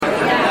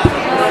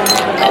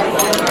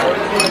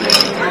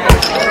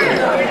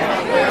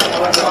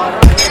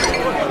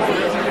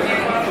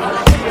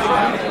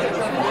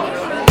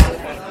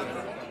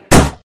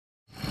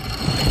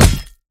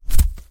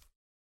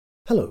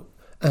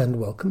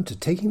welcome to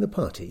Taking the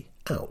Party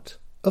Out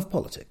of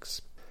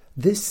Politics.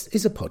 This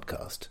is a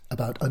podcast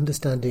about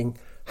understanding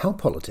how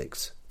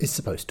politics is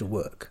supposed to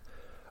work,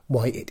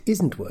 why it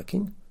isn't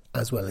working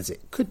as well as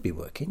it could be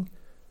working,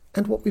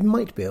 and what we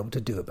might be able to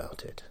do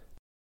about it.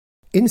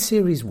 In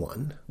Series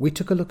 1, we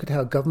took a look at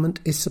how government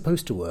is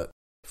supposed to work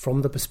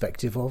from the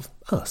perspective of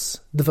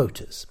us, the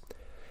voters.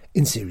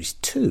 In Series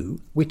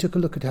 2, we took a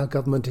look at how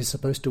government is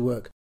supposed to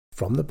work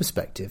from the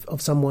perspective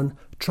of someone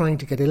trying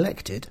to get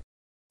elected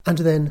and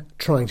then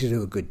trying to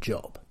do a good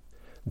job.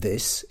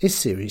 This is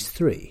Series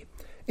 3.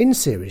 In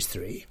Series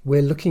 3,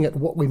 we're looking at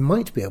what we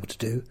might be able to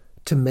do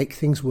to make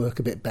things work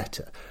a bit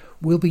better.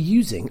 We'll be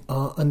using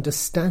our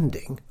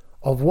understanding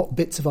of what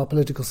bits of our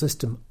political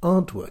system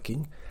aren't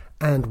working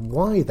and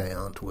why they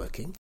aren't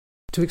working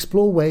to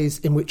explore ways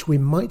in which we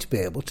might be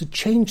able to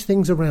change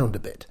things around a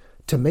bit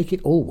to make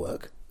it all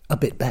work a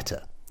bit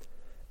better.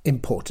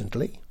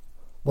 Importantly,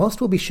 whilst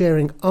we'll be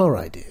sharing our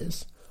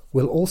ideas,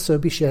 we'll also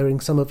be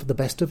sharing some of the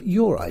best of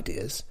your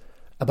ideas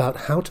about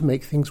how to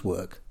make things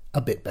work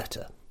a bit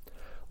better.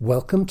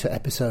 Welcome to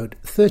episode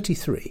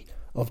 33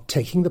 of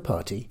Taking the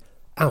Party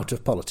Out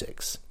of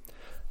Politics.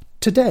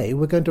 Today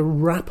we're going to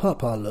wrap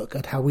up our look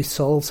at how we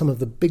solve some of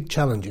the big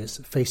challenges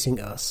facing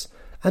us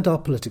and our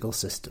political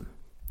system.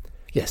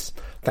 Yes,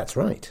 that's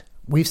right.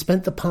 We've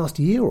spent the past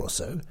year or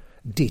so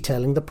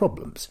detailing the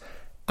problems,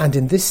 and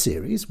in this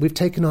series we've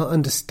taken our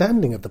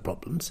understanding of the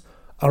problems,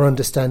 our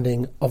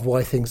understanding of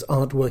why things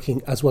aren't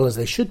working as well as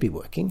they should be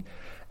working,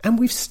 and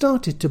we've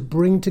started to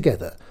bring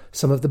together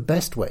some of the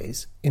best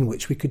ways in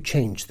which we could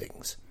change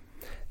things.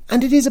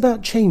 And it is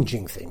about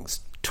changing things,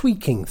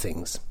 tweaking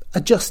things,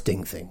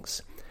 adjusting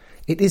things.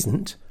 It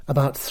isn't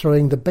about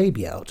throwing the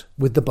baby out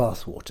with the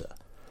bathwater.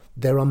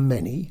 There are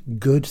many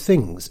good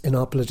things in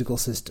our political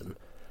system,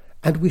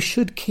 and we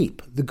should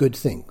keep the good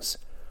things.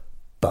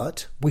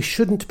 But we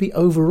shouldn't be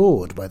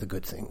overawed by the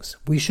good things.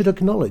 We should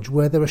acknowledge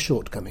where there are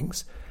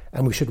shortcomings,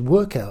 and we should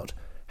work out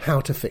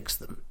how to fix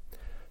them.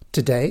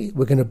 Today,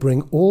 we're going to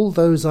bring all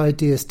those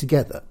ideas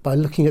together by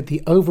looking at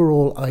the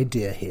overall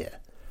idea here,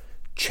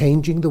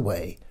 changing the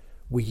way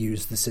we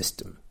use the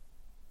system.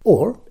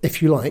 Or,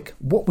 if you like,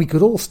 what we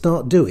could all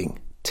start doing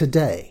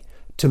today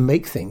to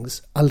make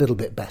things a little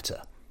bit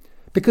better.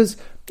 Because,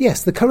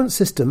 yes, the current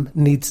system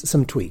needs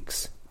some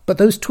tweaks, but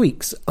those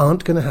tweaks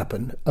aren't going to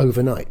happen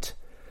overnight.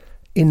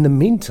 In the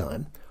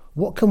meantime,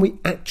 what can we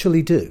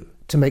actually do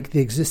to make the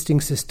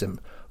existing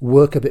system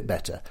work a bit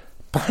better,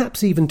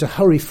 perhaps even to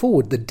hurry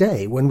forward the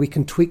day when we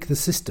can tweak the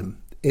system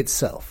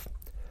itself?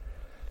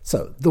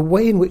 So, the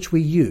way in which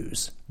we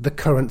use the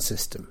current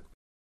system.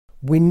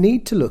 We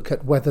need to look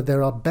at whether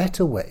there are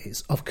better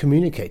ways of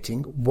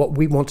communicating what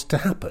we want to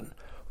happen,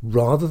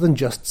 rather than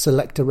just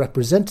select a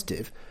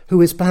representative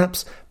who is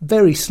perhaps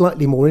very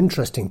slightly more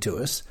interesting to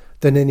us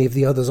than any of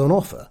the others on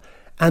offer,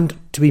 and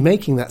to be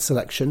making that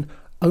selection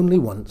only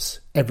once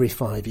every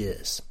 5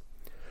 years.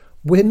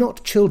 We're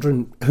not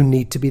children who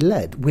need to be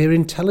led. We're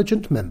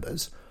intelligent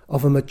members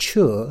of a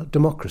mature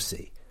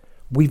democracy.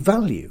 We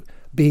value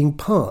being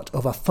part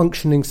of a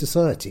functioning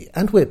society,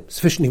 and we're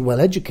sufficiently well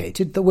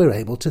educated that we're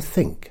able to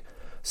think.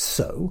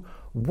 So,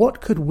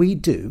 what could we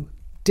do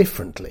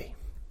differently?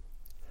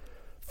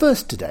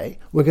 First today,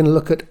 we're going to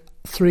look at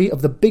 3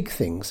 of the big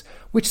things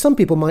which some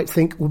people might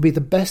think would be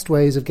the best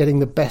ways of getting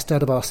the best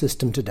out of our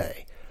system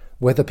today.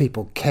 Whether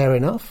people care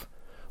enough,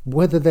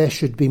 whether there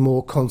should be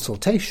more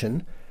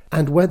consultation,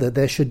 and whether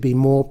there should be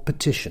more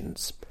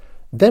petitions.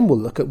 Then we'll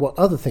look at what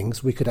other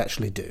things we could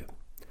actually do.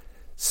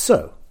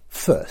 So,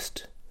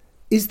 first,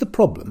 is the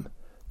problem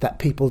that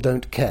people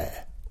don't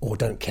care or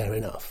don't care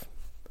enough?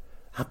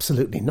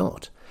 Absolutely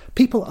not.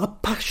 People are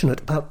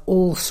passionate about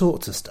all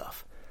sorts of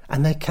stuff,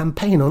 and they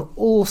campaign on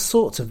all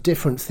sorts of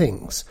different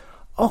things.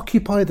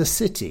 Occupy the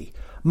city,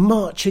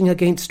 marching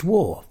against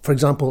war. For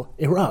example,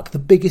 Iraq, the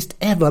biggest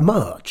ever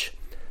march.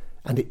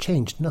 And it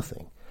changed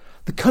nothing.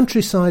 The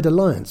Countryside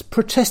Alliance,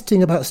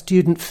 protesting about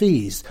student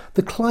fees,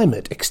 the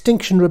climate,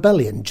 Extinction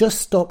Rebellion,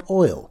 Just Stop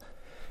Oil.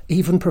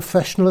 Even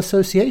professional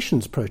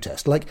associations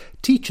protest, like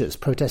teachers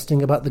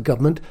protesting about the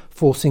government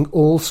forcing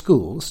all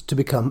schools to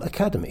become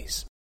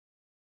academies.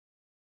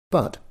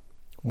 But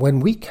when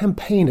we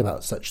campaign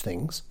about such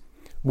things,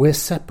 we're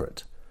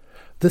separate.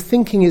 The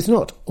thinking is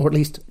not, or at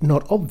least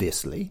not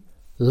obviously,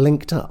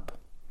 linked up.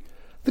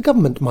 The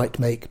government might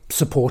make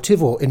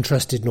supportive or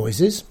interested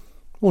noises,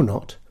 or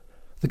not.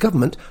 The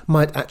government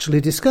might actually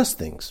discuss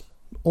things,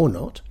 or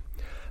not.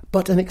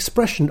 But an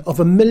expression of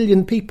 1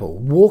 million people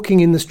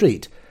walking in the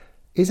street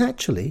is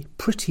actually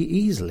pretty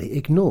easily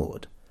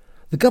ignored.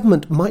 The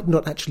government might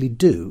not actually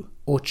do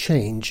or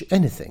change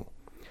anything.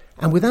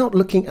 And without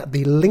looking at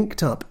the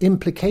linked-up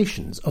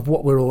implications of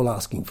what we're all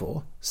asking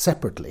for,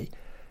 separately,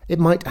 it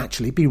might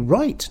actually be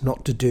right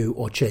not to do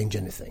or change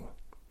anything.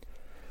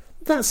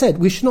 That said,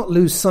 we should not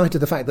lose sight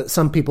of the fact that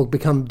some people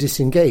become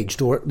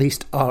disengaged, or at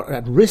least are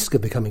at risk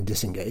of becoming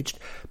disengaged,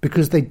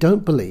 because they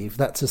don't believe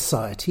that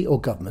society or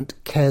government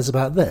cares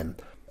about them,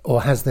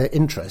 or has their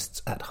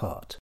interests at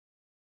heart.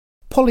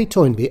 Polly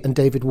Toynbee and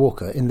David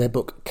Walker, in their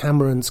book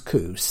Cameron's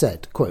Coup,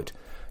 said, quote,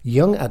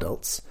 "Young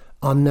adults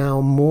are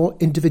now more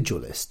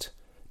individualist,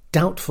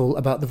 doubtful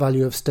about the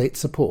value of state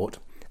support,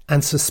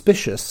 and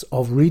suspicious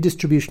of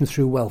redistribution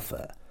through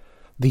welfare.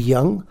 The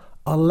young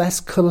are less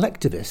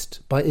collectivist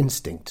by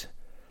instinct.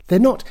 They're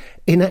not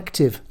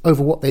inactive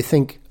over what they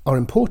think are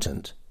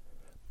important,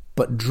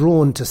 but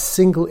drawn to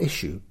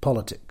single-issue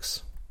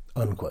politics."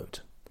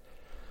 Unquote.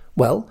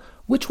 Well,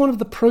 which one of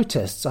the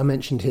protests I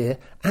mentioned here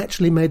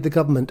actually made the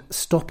government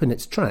stop in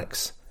its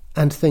tracks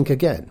and think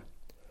again?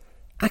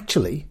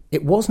 Actually,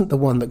 it wasn't the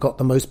one that got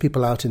the most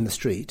people out in the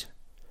street,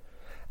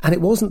 and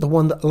it wasn't the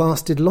one that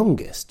lasted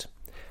longest.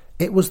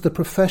 It was the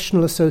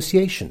professional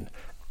association,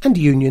 and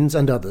unions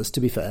and others, to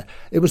be fair.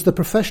 It was the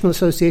professional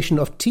association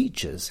of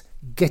teachers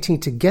getting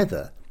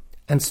together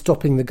and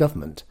stopping the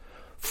government,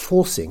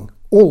 forcing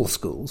all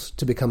schools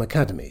to become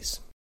academies.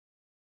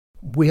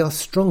 We are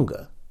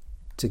stronger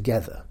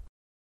together.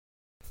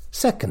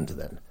 Second,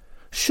 then,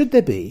 should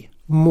there be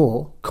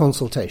more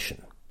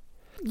consultation?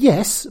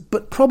 Yes,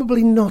 but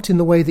probably not in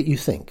the way that you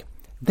think.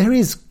 There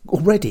is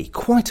already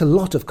quite a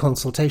lot of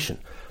consultation,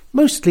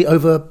 mostly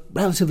over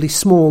relatively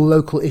small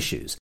local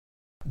issues.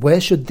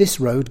 Where should this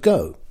road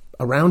go?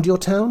 Around your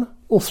town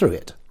or through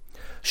it?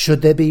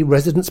 Should there be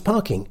residence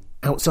parking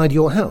outside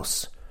your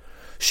house?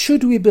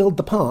 Should we build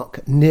the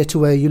park near to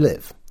where you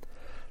live?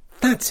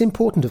 That's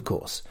important, of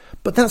course,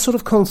 but that sort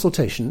of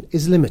consultation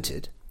is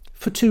limited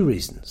for two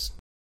reasons.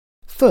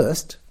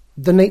 First,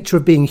 the nature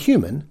of being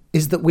human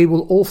is that we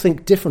will all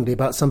think differently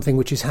about something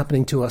which is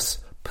happening to us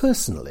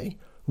personally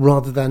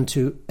rather than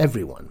to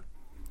everyone.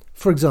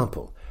 For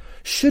example,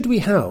 should we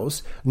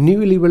house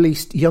newly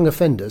released young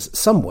offenders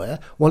somewhere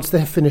once they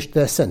have finished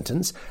their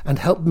sentence and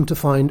help them to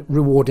find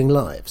rewarding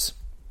lives?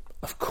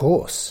 Of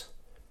course.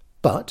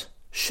 But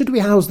should we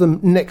house them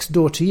next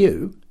door to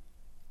you?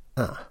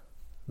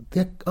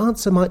 The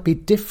answer might be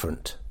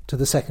different to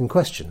the second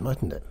question,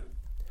 mightn't it?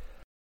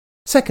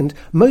 Second,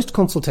 most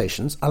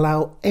consultations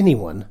allow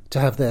anyone to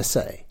have their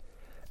say,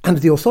 and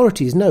the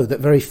authorities know that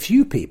very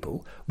few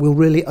people will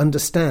really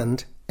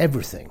understand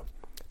everything.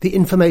 The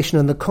information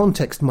and the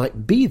context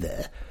might be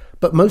there,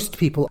 but most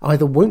people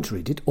either won't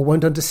read it or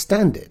won't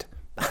understand it.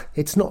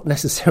 It's not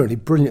necessarily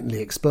brilliantly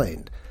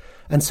explained.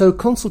 And so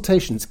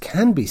consultations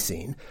can be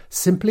seen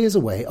simply as a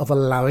way of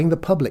allowing the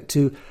public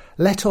to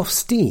let off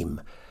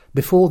steam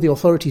before the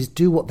authorities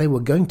do what they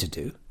were going to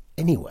do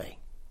anyway.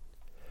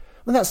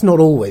 Well, that's not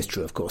always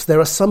true, of course.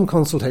 There are some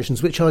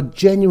consultations which are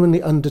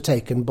genuinely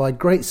undertaken by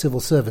great civil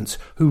servants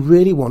who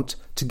really want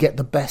to get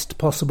the best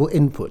possible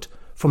input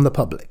from the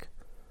public.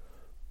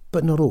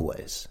 But not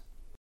always.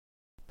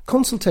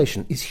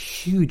 Consultation is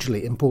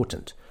hugely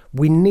important.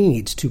 We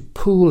need to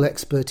pool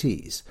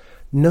expertise.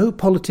 No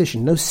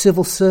politician, no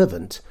civil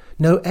servant,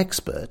 no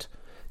expert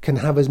can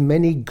have as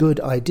many good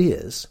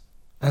ideas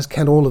as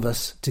can all of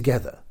us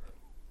together.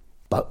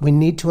 But we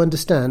need to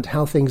understand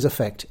how things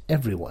affect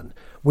everyone.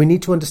 We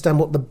need to understand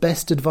what the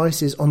best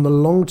advice is on the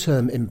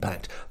long-term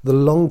impact, the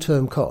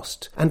long-term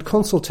cost. And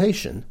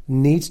consultation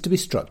needs to be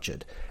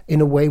structured in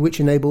a way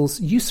which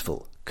enables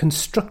useful,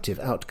 constructive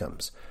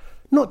outcomes.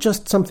 Not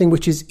just something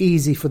which is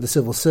easy for the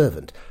civil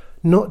servant,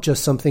 not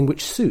just something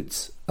which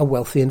suits a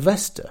wealthy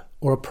investor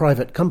or a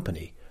private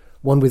company,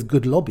 one with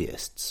good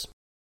lobbyists.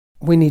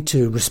 We need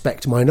to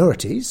respect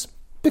minorities,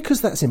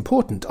 because that's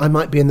important. I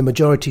might be in the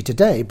majority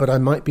today, but I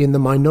might be in the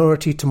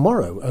minority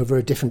tomorrow over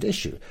a different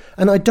issue.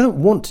 And I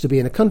don't want to be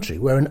in a country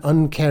where an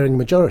uncaring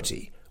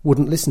majority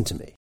wouldn't listen to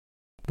me.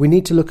 We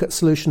need to look at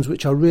solutions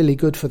which are really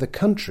good for the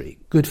country,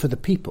 good for the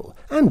people,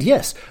 and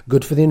yes,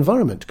 good for the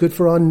environment, good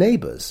for our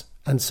neighbours,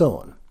 and so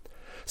on.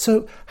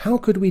 So how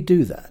could we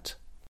do that?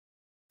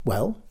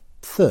 Well,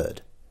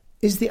 third,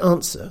 is the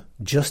answer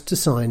just to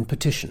sign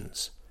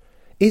petitions?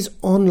 Is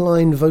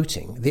online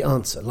voting the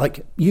answer,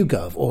 like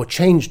YouGov or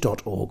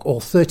Change.org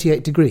or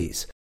 38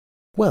 Degrees?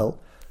 Well,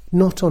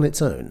 not on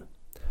its own.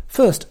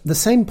 First, the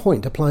same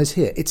point applies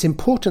here. It's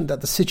important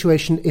that the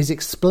situation is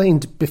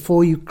explained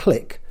before you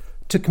click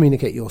to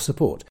communicate your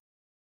support.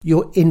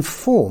 Your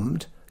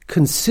informed,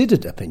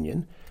 considered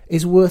opinion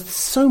is worth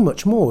so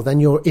much more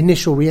than your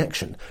initial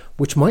reaction,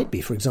 which might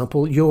be, for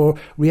example, your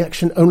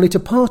reaction only to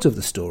part of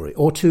the story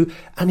or to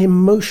an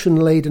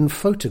emotion-laden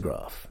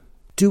photograph.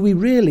 Do we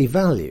really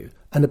value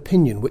an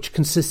opinion which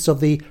consists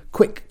of the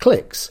quick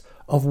clicks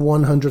of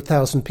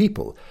 100,000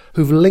 people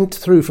who've linked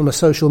through from a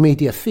social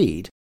media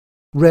feed,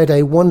 read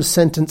a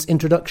one-sentence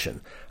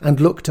introduction,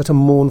 and looked at a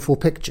mournful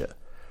picture?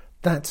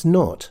 That's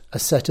not a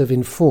set of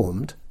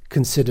informed,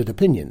 considered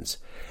opinions.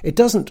 It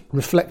doesn't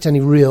reflect any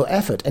real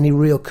effort, any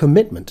real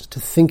commitment to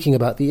thinking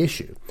about the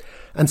issue.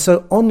 And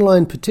so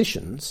online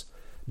petitions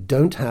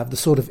don't have the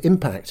sort of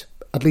impact,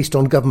 at least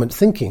on government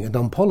thinking and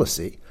on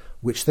policy,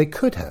 which they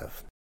could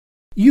have.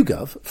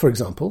 YouGov, for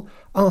example,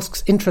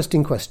 asks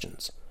interesting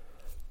questions.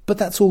 But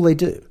that's all they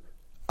do.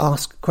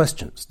 Ask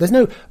questions. There's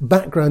no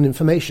background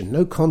information,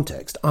 no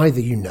context. Either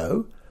you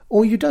know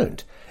or you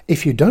don't.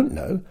 If you don't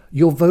know,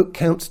 your vote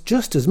counts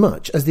just as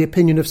much as the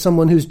opinion of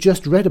someone who's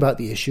just read about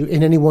the issue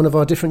in any one of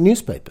our different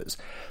newspapers.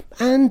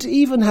 And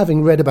even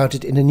having read about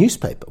it in a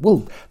newspaper,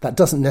 well, that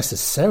doesn't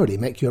necessarily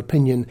make your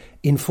opinion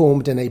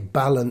informed in a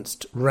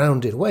balanced,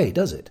 rounded way,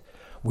 does it?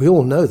 We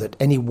all know that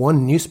any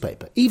one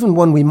newspaper, even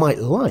one we might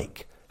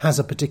like, has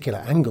a particular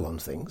angle on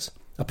things,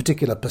 a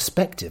particular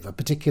perspective, a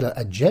particular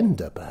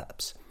agenda,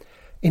 perhaps.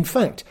 In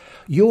fact,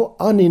 your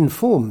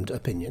uninformed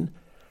opinion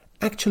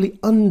actually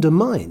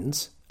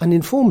undermines an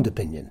informed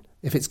opinion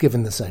if it's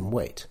given the same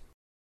weight.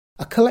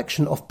 A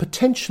collection of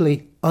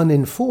potentially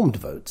uninformed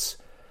votes,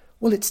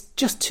 well, it's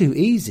just too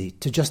easy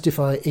to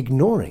justify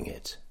ignoring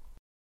it.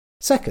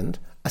 Second,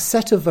 a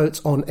set of votes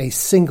on a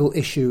single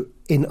issue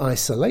in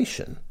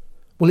isolation,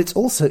 well, it's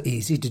also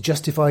easy to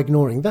justify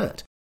ignoring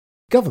that.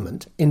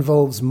 Government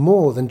involves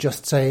more than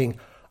just saying,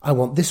 I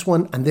want this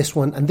one and this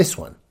one and this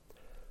one.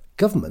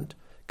 Government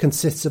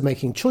consists of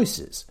making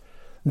choices.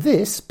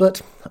 This,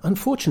 but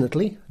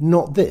unfortunately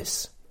not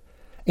this.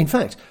 In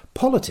fact,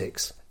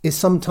 politics is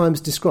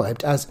sometimes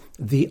described as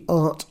the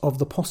art of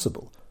the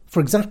possible. For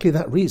exactly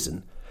that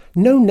reason,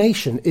 no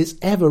nation is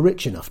ever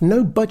rich enough,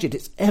 no budget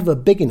is ever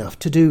big enough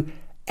to do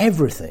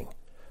everything,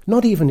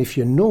 not even if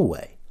you're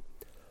Norway.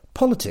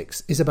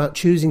 Politics is about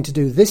choosing to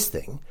do this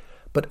thing,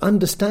 but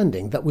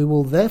understanding that we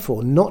will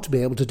therefore not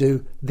be able to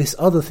do this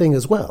other thing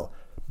as well,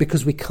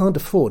 because we can't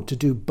afford to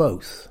do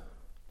both.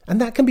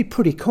 And that can be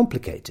pretty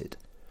complicated.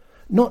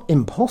 Not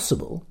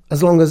impossible,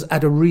 as long as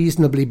at a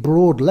reasonably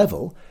broad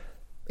level,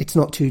 it's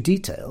not too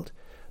detailed.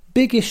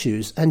 Big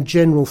issues and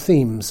general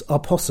themes are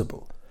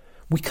possible.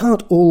 We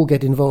can't all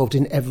get involved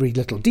in every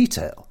little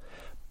detail,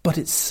 but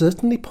it's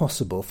certainly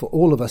possible for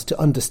all of us to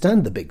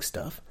understand the big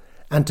stuff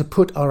and to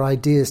put our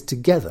ideas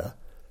together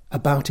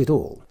about it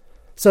all.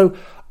 So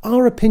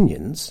our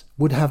opinions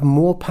would have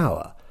more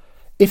power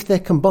if they're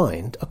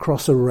combined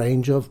across a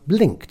range of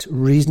linked,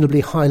 reasonably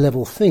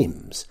high-level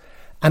themes,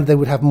 and they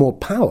would have more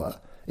power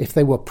if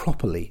they were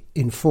properly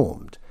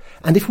informed.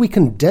 And if we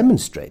can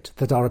demonstrate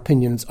that our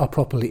opinions are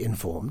properly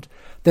informed,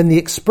 then the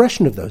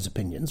expression of those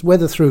opinions,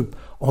 whether through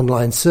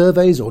online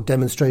surveys or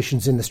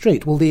demonstrations in the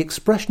street, well, the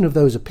expression of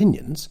those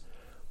opinions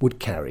would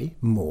carry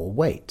more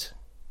weight.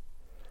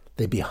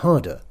 They'd be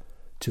harder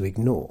to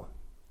ignore.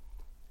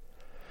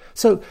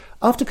 So,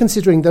 after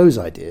considering those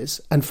ideas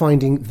and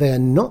finding they're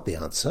not the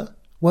answer,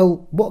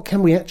 well, what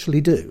can we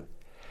actually do?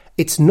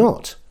 It's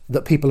not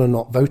that people are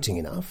not voting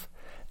enough,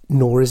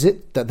 nor is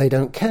it that they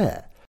don't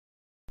care.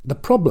 The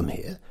problem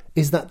here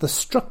is that the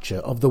structure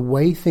of the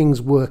way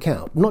things work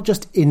out not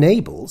just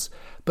enables,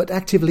 but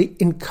actively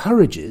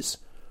encourages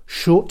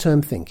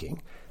short-term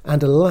thinking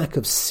and a lack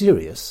of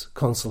serious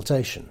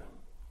consultation.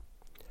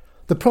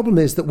 The problem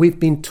is that we've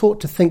been taught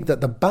to think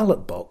that the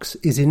ballot box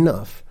is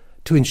enough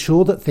to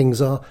ensure that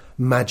things are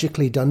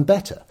magically done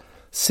better,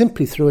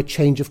 simply through a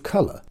change of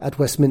colour at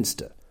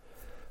Westminster.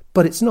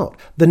 But it's not.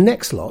 The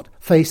next lot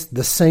face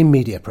the same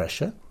media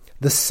pressure,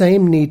 the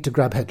same need to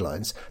grab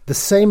headlines, the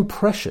same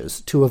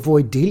pressures to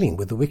avoid dealing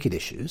with the wicked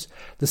issues,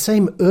 the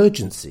same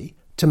urgency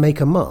to make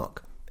a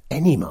mark,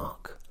 any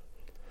mark.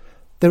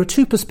 There are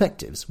two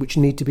perspectives which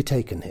need to be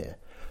taken here.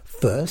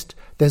 First,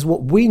 there's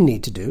what we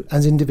need to do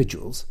as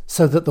individuals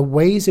so that the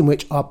ways in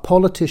which our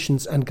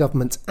politicians and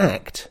governments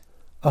act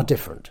are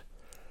different.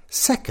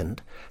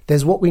 Second,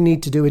 there's what we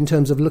need to do in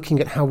terms of looking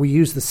at how we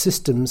use the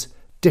systems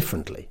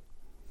differently.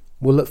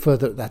 We'll look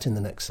further at that in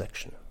the next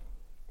section.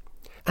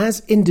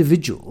 As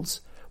individuals,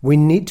 we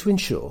need to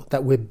ensure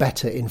that we're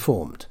better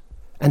informed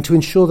and to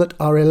ensure that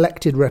our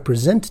elected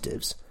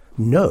representatives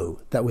know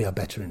that we are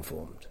better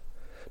informed.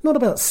 Not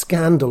about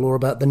scandal or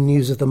about the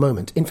news of the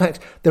moment. In fact,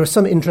 there are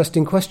some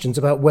interesting questions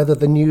about whether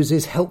the news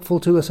is helpful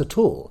to us at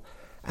all.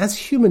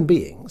 As human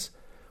beings,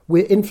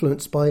 we're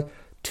influenced by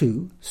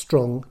two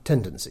strong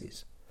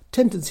tendencies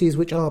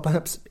which are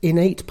perhaps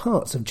innate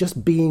parts of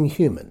just being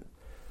human.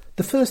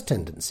 The first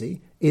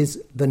tendency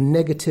is the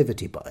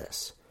negativity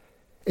bias.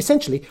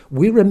 Essentially,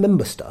 we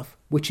remember stuff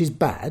which is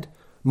bad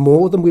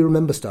more than we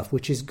remember stuff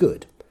which is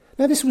good.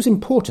 Now, this was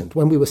important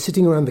when we were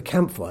sitting around the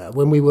campfire,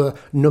 when we were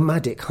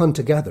nomadic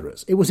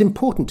hunter-gatherers. It was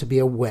important to be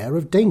aware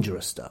of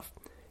dangerous stuff.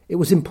 It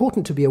was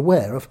important to be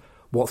aware of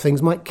what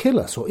things might kill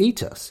us or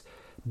eat us.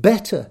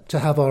 Better to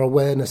have our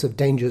awareness of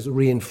dangers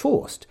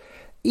reinforced,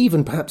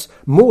 even perhaps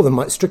more than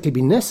might strictly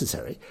be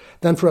necessary,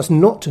 than for us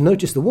not to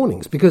notice the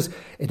warnings, because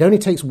it only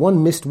takes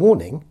one missed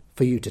warning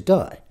for you to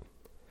die.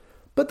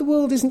 But the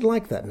world isn't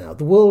like that now.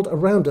 The world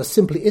around us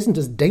simply isn't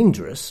as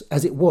dangerous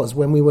as it was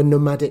when we were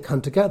nomadic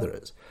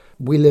hunter-gatherers.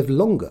 We live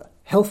longer,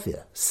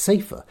 healthier,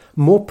 safer,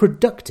 more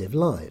productive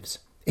lives,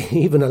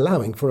 even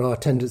allowing for our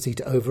tendency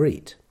to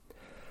overeat.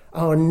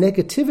 Our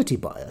negativity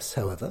bias,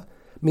 however,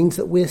 means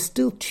that we're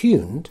still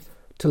tuned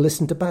to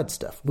listen to bad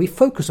stuff. We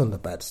focus on the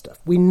bad stuff.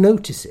 We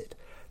notice it.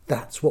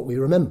 That's what we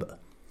remember.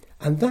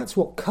 And that's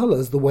what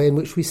colours the way in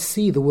which we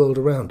see the world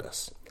around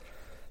us.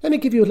 Let me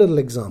give you a little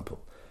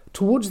example.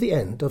 Towards the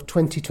end of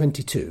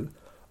 2022,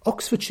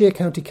 Oxfordshire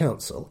County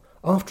Council,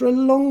 after a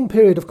long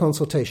period of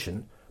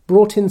consultation,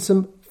 brought in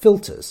some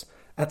filters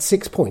at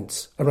 6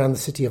 points around the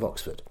city of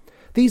Oxford.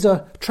 These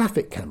are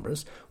traffic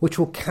cameras which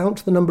will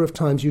count the number of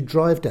times you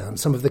drive down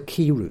some of the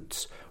key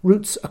routes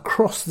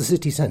across the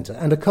city centre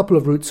and a couple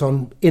of routes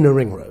on inner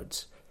ring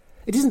roads.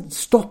 It isn't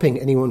stopping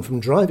anyone from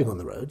driving on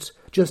the roads,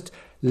 just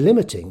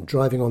limiting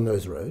driving on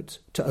those roads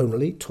to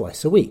only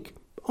twice a week,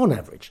 on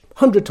average.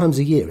 100 times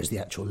a year is the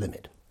actual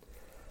limit.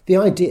 The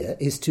idea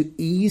is to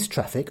ease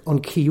traffic on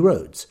key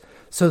roads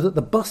so that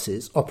the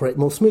buses operate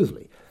more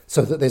smoothly,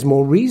 so that there's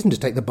more reason to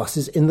take the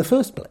buses in the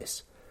first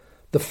place.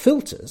 The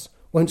filters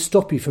won't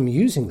stop you from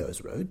using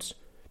those roads,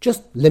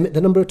 just limit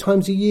the number of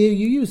times a year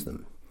you use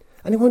them.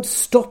 And it won't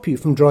stop you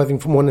from driving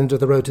from one end of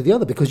the road to the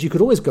other, because you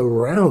could always go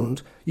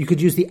round. You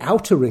could use the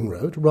outer ring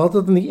road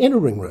rather than the inner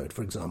ring road,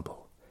 for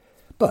example.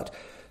 But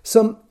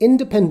some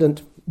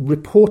independent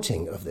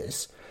reporting of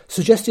this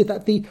suggested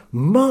that the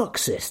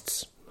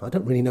Marxists, I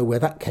don't really know where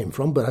that came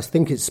from, but I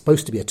think it's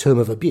supposed to be a term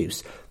of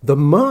abuse, the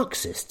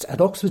Marxists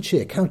at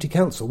Oxfordshire County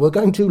Council were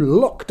going to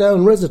lock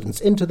down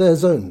residents into their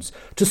zones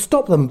to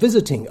stop them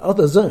visiting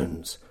other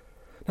zones.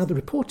 Now, the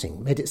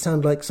reporting made it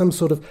sound like some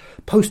sort of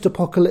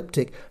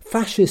post-apocalyptic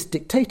fascist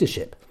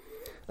dictatorship.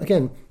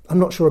 Again, I'm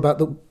not sure about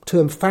the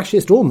term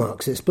fascist or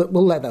Marxist, but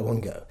we'll let that one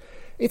go.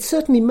 It's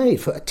certainly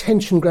made for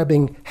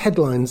attention-grabbing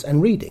headlines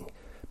and reading,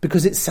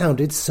 because it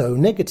sounded so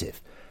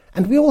negative.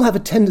 And we all have a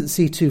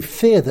tendency to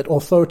fear that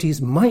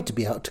authorities might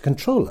be out to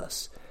control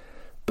us.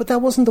 But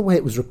that wasn't the way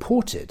it was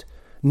reported.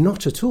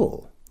 Not at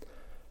all.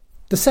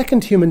 The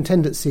second human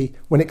tendency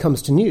when it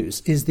comes to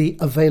news is the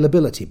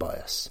availability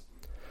bias.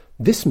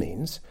 This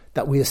means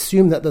that we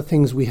assume that the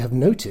things we have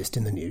noticed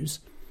in the news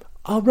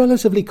are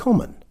relatively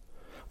common.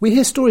 We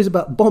hear stories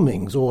about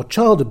bombings or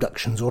child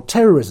abductions or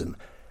terrorism,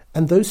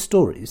 and those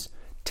stories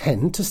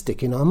tend to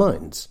stick in our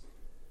minds.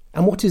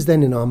 And what is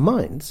then in our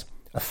minds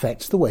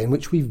affects the way in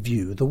which we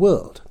view the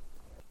world.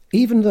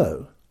 Even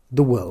though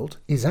the world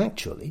is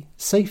actually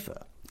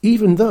safer,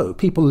 even though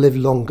people live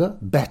longer,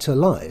 better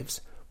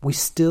lives, we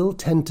still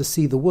tend to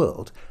see the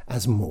world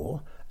as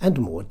more and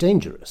more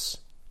dangerous.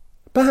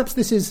 Perhaps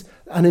this is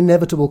an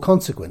inevitable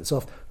consequence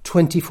of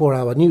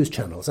 24-hour news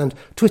channels and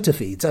Twitter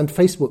feeds and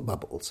Facebook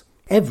bubbles.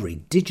 Every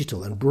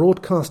digital and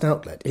broadcast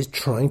outlet is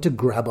trying to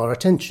grab our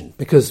attention,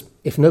 because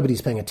if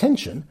nobody's paying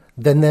attention,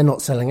 then they're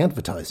not selling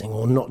advertising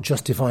or not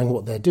justifying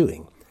what they're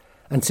doing.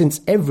 And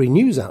since every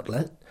news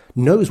outlet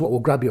knows what will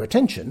grab your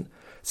attention,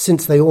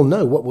 since they all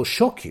know what will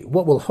shock you,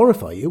 what will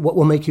horrify you, what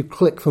will make you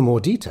click for more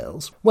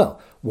details,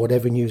 well, what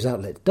every news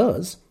outlet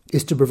does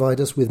is to provide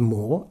us with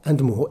more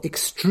and more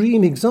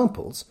extreme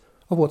examples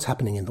of what's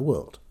happening in the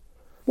world.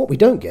 What we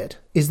don't get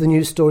is the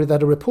news story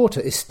that a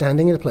reporter is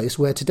standing in a place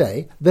where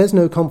today there's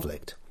no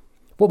conflict.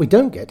 What we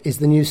don't get is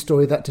the news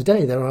story that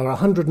today there are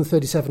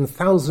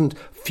 137,000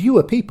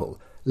 fewer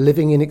people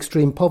living in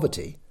extreme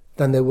poverty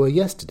than there were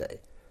yesterday,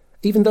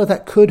 even though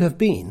that could have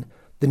been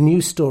the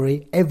news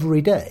story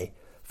every day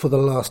for the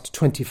last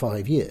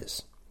 25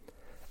 years.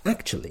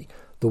 Actually,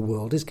 the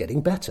world is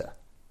getting better,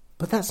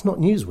 but that's not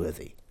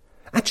newsworthy.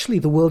 Actually,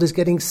 the world is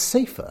getting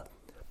safer,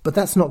 but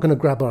that's not going to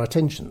grab our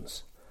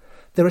attentions.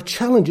 There are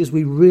challenges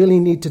we really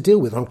need to deal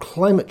with on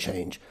climate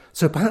change,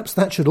 so perhaps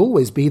that should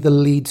always be the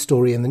lead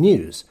story in the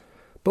news.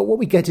 But what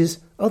we get is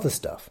other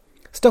stuff.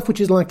 Stuff which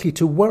is likely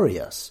to worry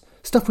us.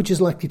 Stuff which is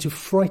likely to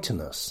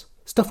frighten us.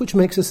 Stuff which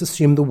makes us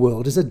assume the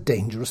world is a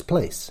dangerous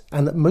place,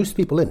 and that most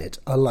people in it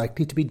are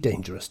likely to be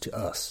dangerous to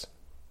us.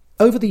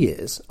 Over the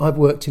years, I've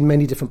worked in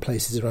many different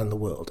places around the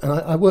world, and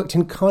I worked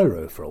in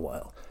Cairo for a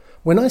while.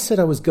 When I said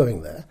I was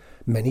going there,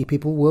 many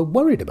people were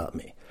worried about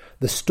me.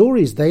 The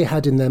stories they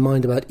had in their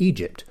mind about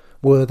Egypt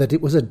were that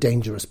it was a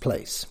dangerous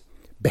place.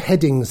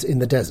 Beheadings in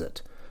the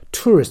desert,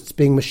 tourists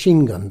being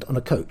machine-gunned on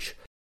a coach.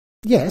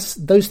 Yes,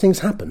 those things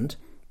happened,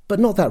 but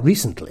not that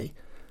recently.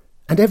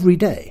 And every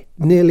day,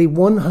 nearly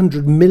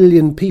 100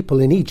 million people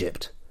in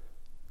Egypt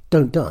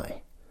don't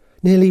die.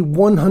 Nearly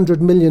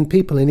 100 million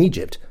people in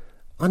Egypt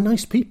are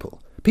nice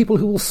people. People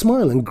who will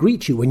smile and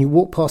greet you when you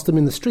walk past them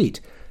in the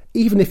street,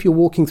 even if you're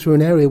walking through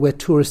an area where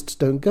tourists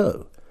don't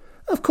go.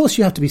 Of course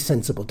you have to be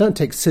sensible, don't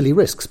take silly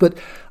risks, but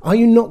are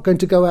you not going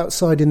to go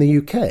outside in the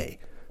UK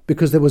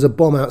because there was a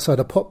bomb outside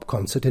a pop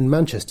concert in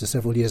Manchester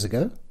several years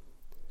ago?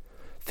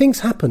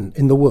 Things happen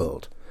in the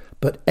world,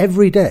 but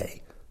every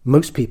day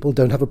most people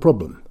don't have a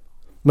problem.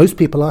 Most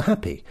people are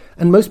happy,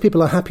 and most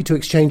people are happy to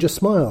exchange a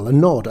smile, a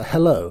nod, a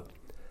hello,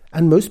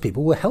 and most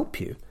people will help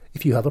you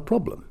if you have a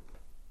problem.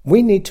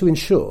 We need to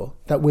ensure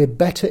that we're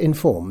better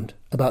informed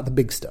about the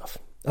big stuff,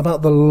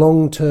 about the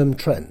long-term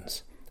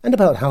trends, and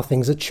about how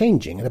things are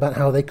changing and about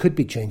how they could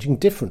be changing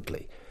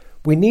differently.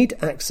 We need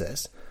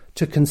access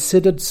to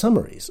considered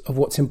summaries of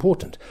what's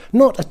important,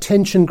 not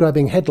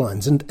attention-grabbing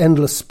headlines and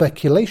endless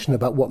speculation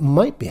about what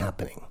might be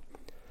happening.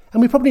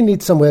 And we probably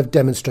need some way of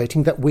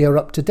demonstrating that we are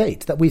up to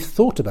date, that we've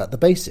thought about the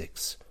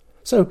basics.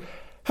 So,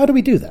 how do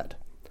we do that?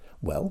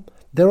 Well,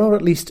 there are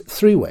at least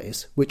 3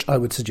 ways which I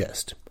would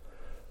suggest.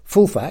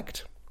 Full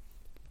fact,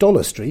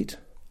 Dollar Street,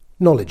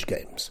 knowledge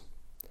games.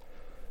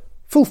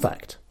 Full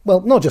fact.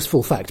 Well, not just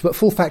Full Fact, but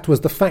Full Fact was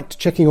the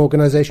fact-checking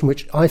organisation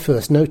which I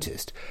first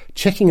noticed,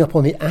 checking up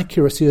on the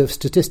accuracy of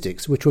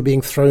statistics which were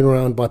being thrown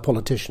around by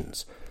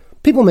politicians.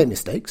 People make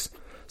mistakes.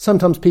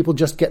 Sometimes people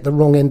just get the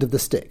wrong end of the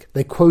stick.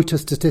 They quote a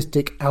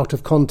statistic out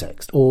of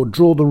context or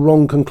draw the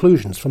wrong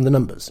conclusions from the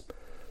numbers.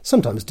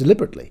 Sometimes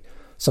deliberately,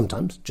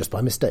 sometimes just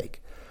by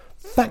mistake.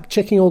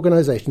 Fact-checking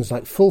organisations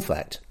like Full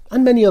Fact,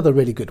 and many other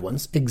really good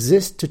ones,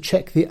 exist to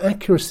check the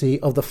accuracy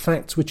of the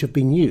facts which have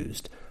been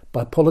used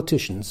by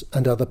politicians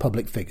and other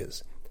public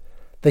figures.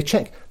 They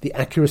check the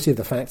accuracy of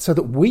the facts so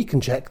that we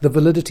can check the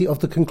validity of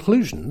the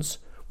conclusions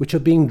which are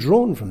being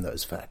drawn from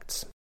those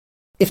facts.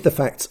 If the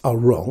facts are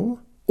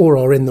wrong, or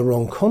are in the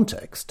wrong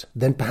context,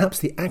 then perhaps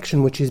the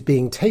action which is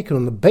being taken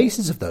on the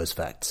basis of those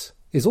facts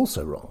is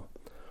also wrong.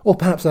 Or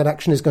perhaps that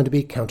action is going to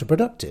be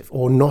counterproductive,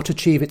 or not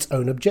achieve its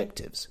own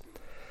objectives.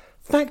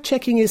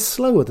 Fact-checking is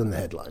slower than the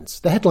headlines.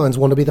 The headlines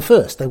want to be the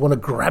first. They want to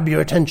grab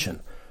your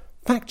attention.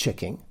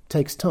 Fact-checking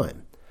takes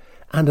time.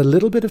 And a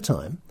little bit of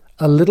time,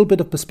 a little bit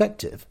of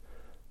perspective,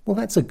 well,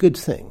 that's a good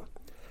thing.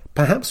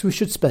 Perhaps we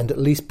should spend at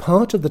least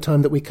part of the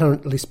time that we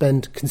currently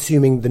spend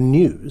consuming the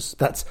news,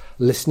 that's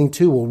listening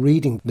to or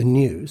reading the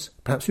news,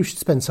 perhaps we should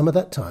spend some of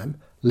that time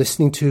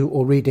listening to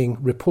or reading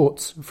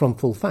reports from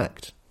Full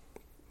Fact,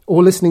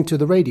 or listening to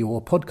the radio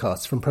or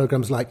podcasts from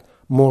programmes like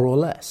More or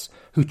Less,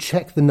 who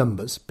check the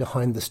numbers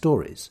behind the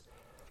stories.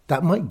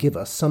 That might give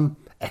us some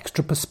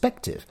extra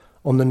perspective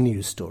on the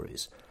news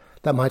stories.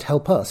 That might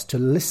help us to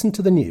listen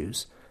to the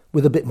news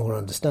with a bit more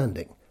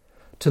understanding,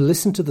 to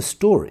listen to the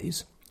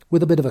stories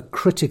with a bit of a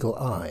critical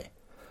eye,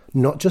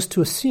 not just to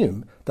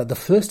assume that the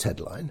first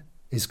headline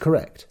is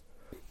correct.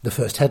 The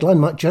first headline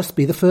might just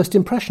be the first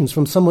impressions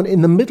from someone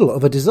in the middle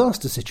of a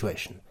disaster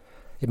situation.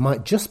 It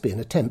might just be an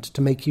attempt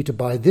to make you to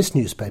buy this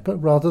newspaper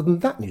rather than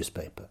that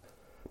newspaper.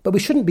 But we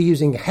shouldn't be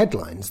using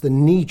headlines, the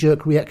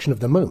knee-jerk reaction of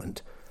the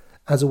moment,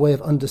 as a way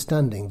of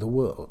understanding the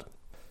world.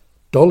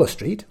 Dollar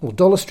Street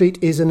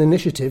is an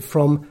initiative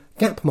from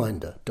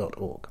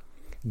Gapminder.org.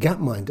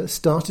 Gapminder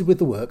started with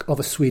the work of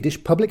a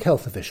Swedish public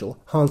health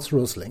official, Hans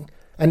Rosling,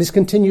 and is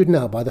continued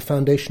now by the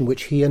foundation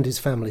which he and his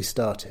family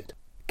started.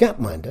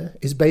 Gapminder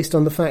is based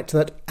on the fact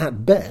that,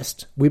 at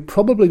best, we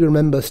probably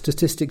remember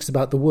statistics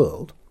about the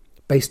world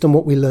based on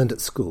what we learned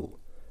at school.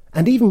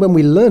 And even when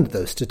we learned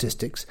those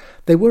statistics,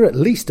 they were at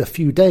least a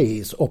few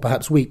days, or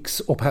perhaps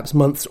weeks, or perhaps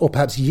months, or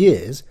perhaps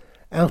years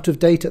out of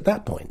date at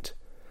that point.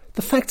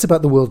 The facts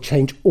about the world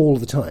change all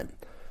the time.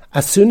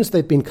 As soon as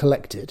they've been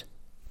collected,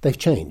 they've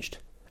changed.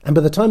 And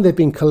by the time they've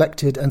been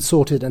collected and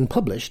sorted and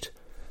published,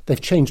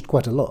 they've changed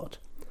quite a lot.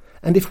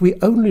 And if we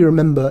only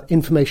remember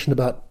information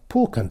about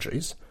poor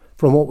countries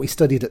from what we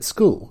studied at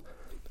school,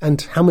 and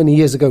how many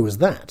years ago was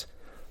that,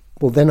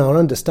 well, then our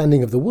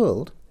understanding of the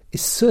world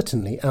is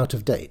certainly out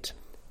of date.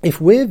 If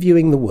we're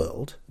viewing the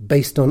world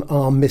based on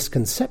our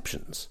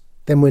misconceptions,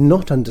 then we're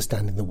not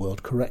understanding the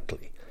world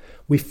correctly.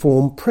 We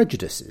form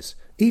prejudices,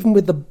 even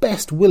with the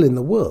best will in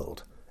the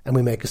world, and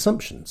we make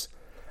assumptions.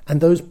 And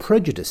those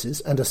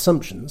prejudices and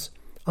assumptions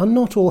are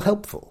not all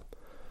helpful.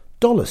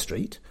 Dollar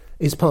Street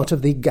is part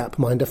of the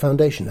Gapminder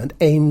Foundation and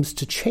aims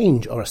to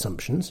change our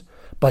assumptions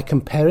by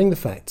comparing the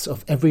facts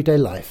of everyday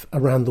life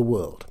around the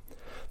world.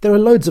 There are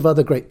loads of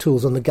other great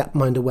tools on the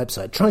Gapminder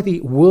website. Try the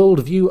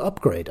Worldview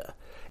Upgrader.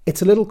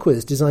 It's a little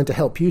quiz designed to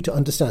help you to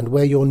understand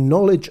where your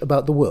knowledge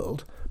about the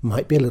world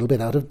might be a little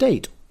bit out of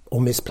date,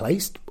 or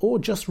misplaced, or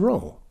just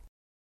wrong.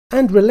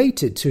 And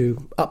related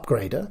to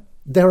Upgrader,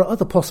 there are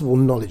other possible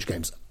knowledge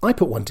games. I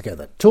put one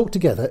together. Talk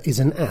Together is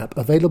an app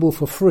available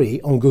for free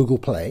on Google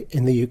Play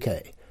in the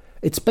UK.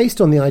 It's based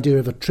on the idea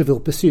of a Trivial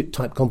Pursuit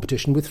type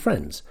competition with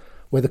friends,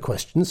 where the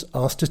questions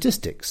are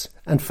statistics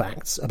and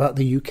facts about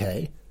the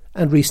UK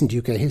and recent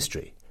UK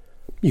history.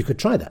 You could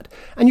try that,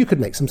 and you could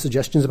make some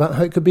suggestions about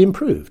how it could be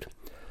improved.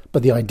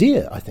 But the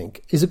idea, I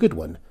think, is a good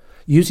one.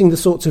 Using the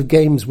sorts of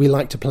games we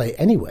like to play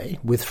anyway,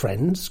 with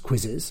friends,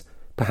 quizzes,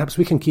 perhaps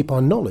we can keep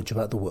our knowledge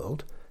about the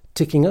world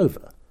ticking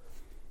over.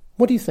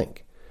 What do you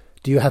think?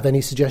 Do you have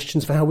any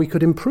suggestions for how we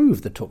could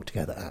improve the Talk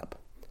Together app?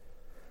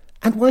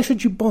 And why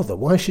should you bother?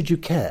 Why should you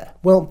care?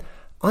 Well,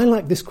 I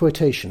like this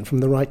quotation from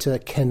the writer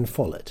Ken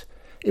Follett.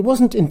 It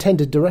wasn't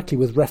intended directly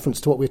with reference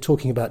to what we're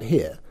talking about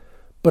here,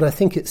 but I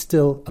think it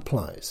still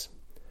applies.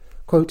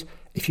 Quote,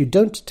 "If you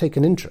don't take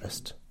an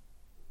interest,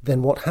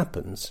 then what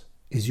happens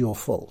is your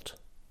fault."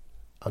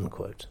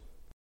 Unquote.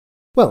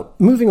 Well,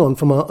 moving on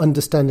from our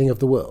understanding of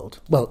the world,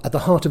 well, at the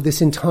heart of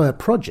this entire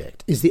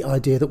project is the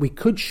idea that we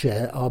could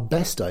share our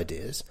best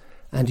ideas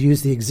and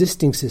use the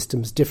existing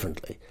systems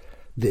differently.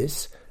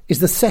 This is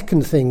the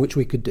second thing which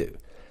we could do,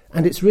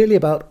 and it's really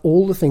about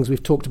all the things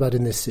we've talked about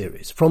in this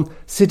series, from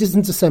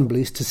citizens'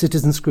 assemblies to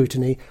citizen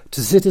scrutiny,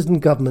 to citizen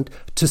government,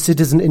 to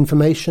citizen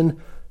information,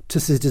 to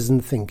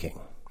citizen thinking.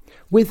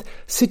 With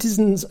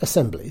citizens'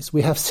 assemblies,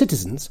 we have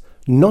citizens,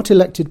 not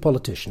elected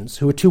politicians,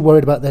 who are too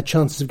worried about their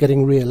chances of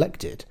getting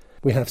re-elected.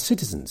 We have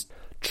citizens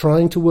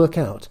trying to work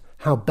out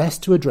how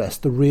best to address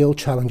the real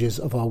challenges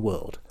of our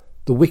world,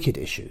 the wicked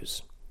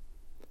issues.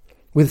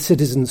 With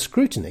citizen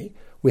scrutiny,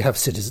 we have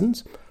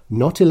citizens,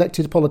 not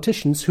elected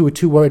politicians who are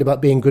too worried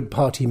about being good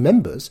party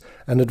members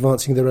and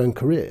advancing their own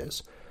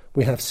careers.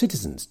 We have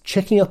citizens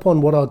checking up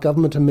on what our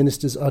government and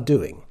ministers are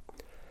doing.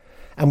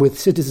 And with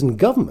citizen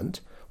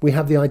government, we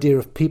have the idea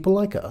of people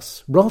like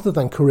us, rather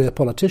than career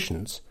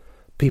politicians,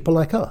 people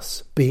like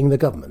us being the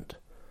government,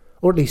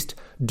 or at least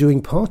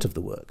doing part of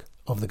the work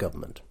of the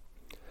government.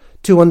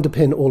 To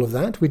underpin all of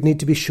that, we'd need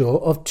to be sure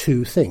of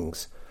two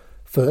things.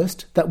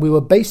 First, that we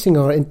were basing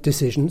our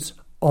decisions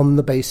on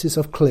the basis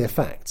of clear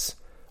facts,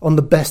 on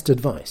the best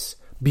advice,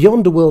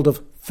 beyond a world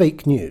of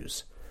fake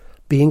news,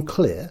 being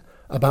clear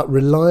about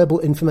reliable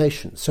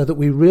information so that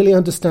we really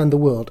understand the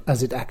world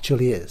as it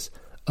actually is,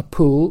 a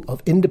pool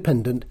of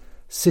independent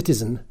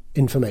citizen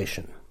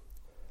information.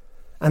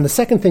 And the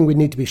second thing we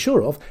need to be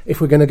sure of,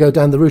 if we're going to go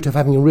down the route of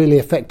having a really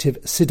effective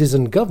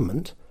citizen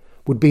government,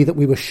 would be that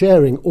we were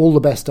sharing all the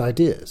best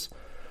ideas,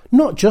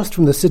 not just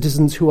from the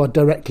citizens who are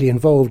directly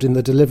involved in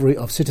the delivery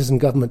of citizen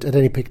government at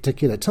any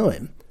particular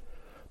time,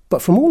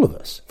 but from all of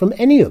us, from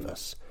any of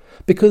us,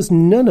 because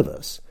none of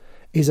us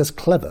is as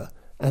clever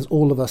as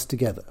all of us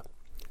together.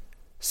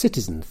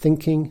 Citizen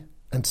thinking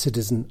and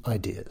citizen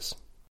ideas.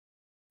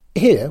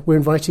 Here we're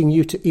inviting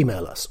you to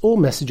email us or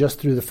message us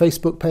through the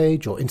Facebook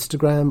page or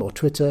Instagram or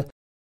Twitter.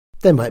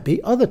 There might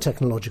be other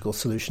technological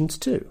solutions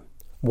too.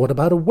 What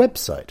about a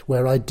website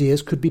where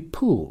ideas could be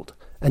pooled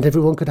and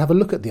everyone could have a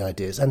look at the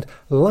ideas and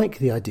like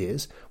the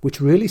ideas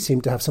which really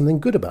seem to have something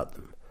good about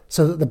them,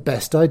 so that the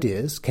best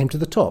ideas came to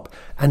the top,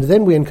 and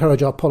then we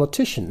encourage our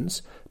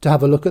politicians to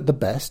have a look at the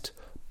best,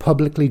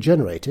 publicly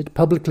generated,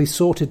 publicly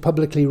sorted,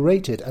 publicly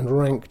rated and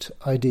ranked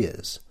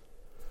ideas.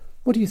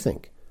 What do you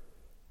think?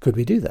 Could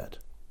we do that?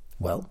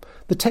 Well,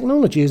 the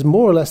technology is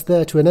more or less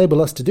there to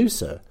enable us to do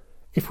so,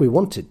 if we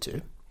wanted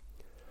to.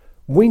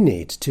 We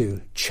need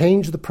to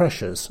change the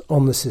pressures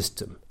on the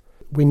system.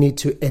 We need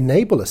to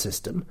enable a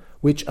system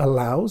which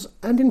allows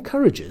and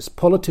encourages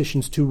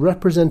politicians to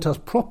represent us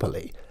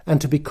properly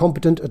and to be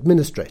competent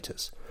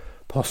administrators,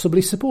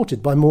 possibly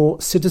supported by more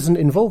citizen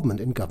involvement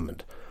in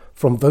government,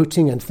 from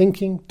voting and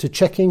thinking to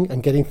checking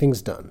and getting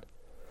things done.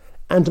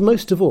 And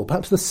most of all,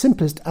 perhaps the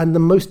simplest and the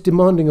most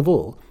demanding of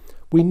all,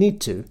 we need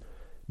to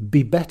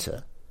be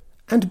better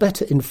and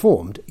better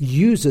informed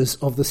users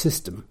of the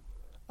system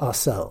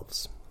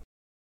ourselves.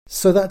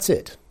 So that's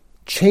it.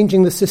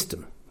 Changing the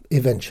system,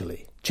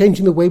 eventually.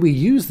 Changing the way we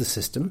use the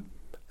system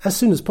as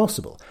soon as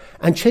possible.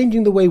 And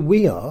changing the way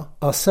we are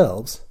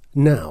ourselves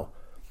now.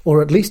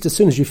 Or at least as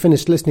soon as you've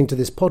finished listening to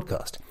this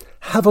podcast.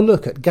 Have a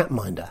look at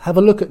Gapminder. Have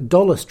a look at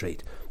Dollar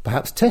Street.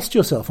 Perhaps test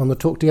yourself on the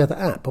Talk Together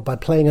app or by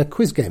playing a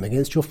quiz game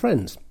against your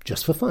friends,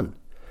 just for fun.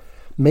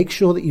 Make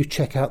sure that you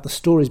check out the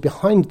stories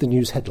behind the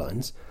news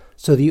headlines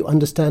so that you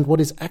understand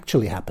what is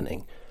actually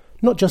happening,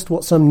 not just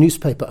what some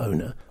newspaper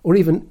owner or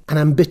even an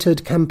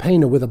embittered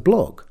campaigner with a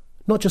blog,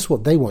 not just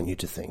what they want you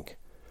to think.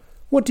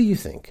 What do you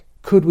think?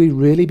 Could we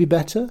really be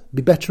better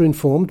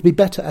informed, be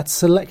better at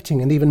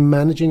selecting and even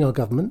managing our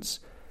governments,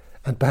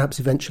 and perhaps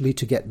eventually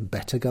to get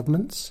better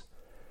governments?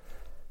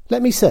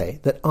 Let me say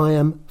that I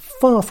am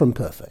far from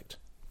perfect.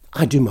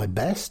 I do my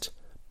best,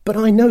 but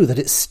I know that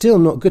it's still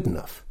not good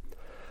enough.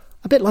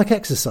 A bit like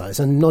exercise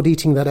and not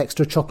eating that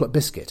extra chocolate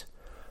biscuit.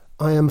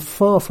 I am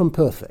far from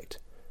perfect,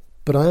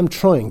 but I am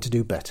trying to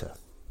do better.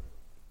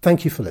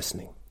 Thank you for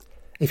listening.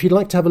 If you'd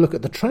like to have a look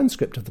at the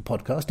transcript of the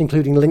podcast,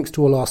 including links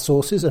to all our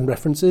sources and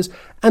references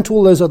and to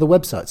all those other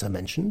websites I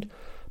mentioned,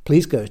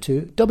 please go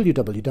to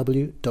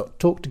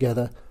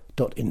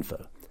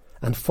www.talktogether.info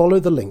and follow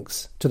the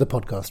links to the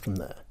podcast from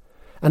there.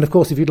 And of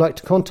course, if you'd like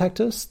to contact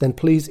us, then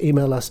please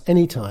email us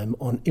anytime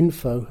on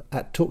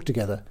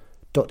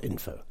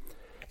info@talktogether.info.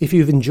 If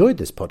you've enjoyed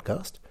this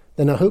podcast,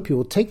 then I hope you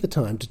will take the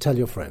time to tell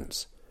your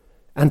friends.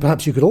 And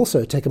perhaps you could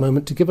also take a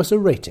moment to give us a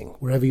rating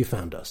wherever you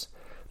found us.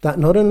 That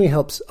not only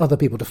helps other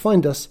people to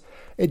find us,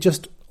 it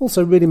just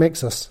also really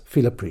makes us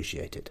feel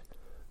appreciated.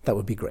 That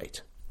would be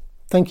great.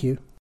 Thank you.